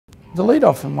The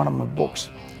lead-off in one of my books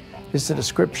is the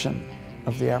description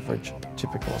of the average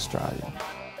typical Australian.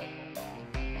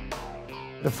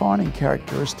 Defining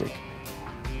characteristic,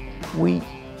 we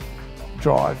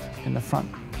drive in the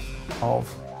front of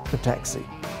the taxi.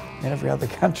 In every other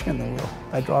country in the world,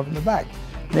 they drive in the back.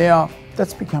 Now,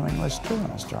 that's becoming less true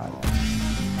in Australia.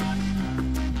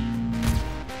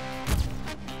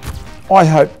 I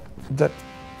hope that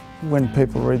when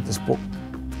people read this book,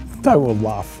 they will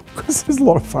laugh, because there's a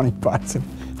lot of funny parts in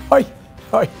it.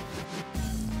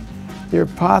 There are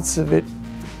parts of it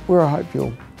where I hope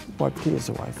you'll wipe tears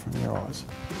away from your eyes.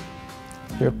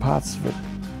 There are parts of it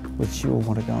which you'll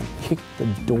want to go and kick the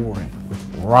door in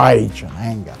with rage and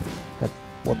anger at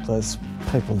what those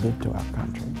people did to our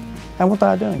country and what they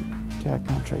are doing to our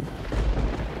country.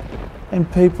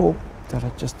 And people that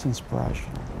are just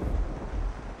inspirational.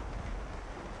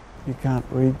 You can't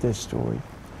read their story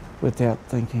without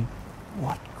thinking,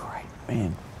 what great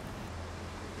men.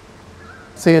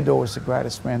 Theodore was the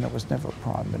greatest man that was never a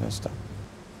Prime Minister.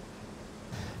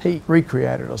 He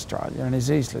recreated Australia and is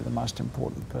easily the most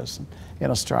important person in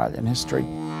Australian history.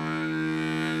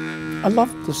 I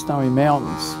loved the snowy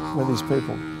mountains where these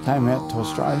people came out to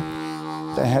Australia.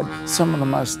 They had some of the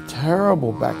most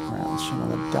terrible backgrounds,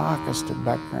 the darkest of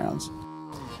backgrounds.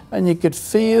 And you could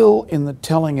feel in the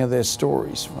telling of their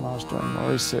stories, when I was doing my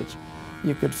research,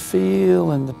 you could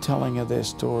feel in the telling of their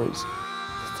stories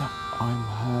that I'm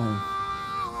home.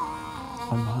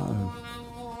 I'm home.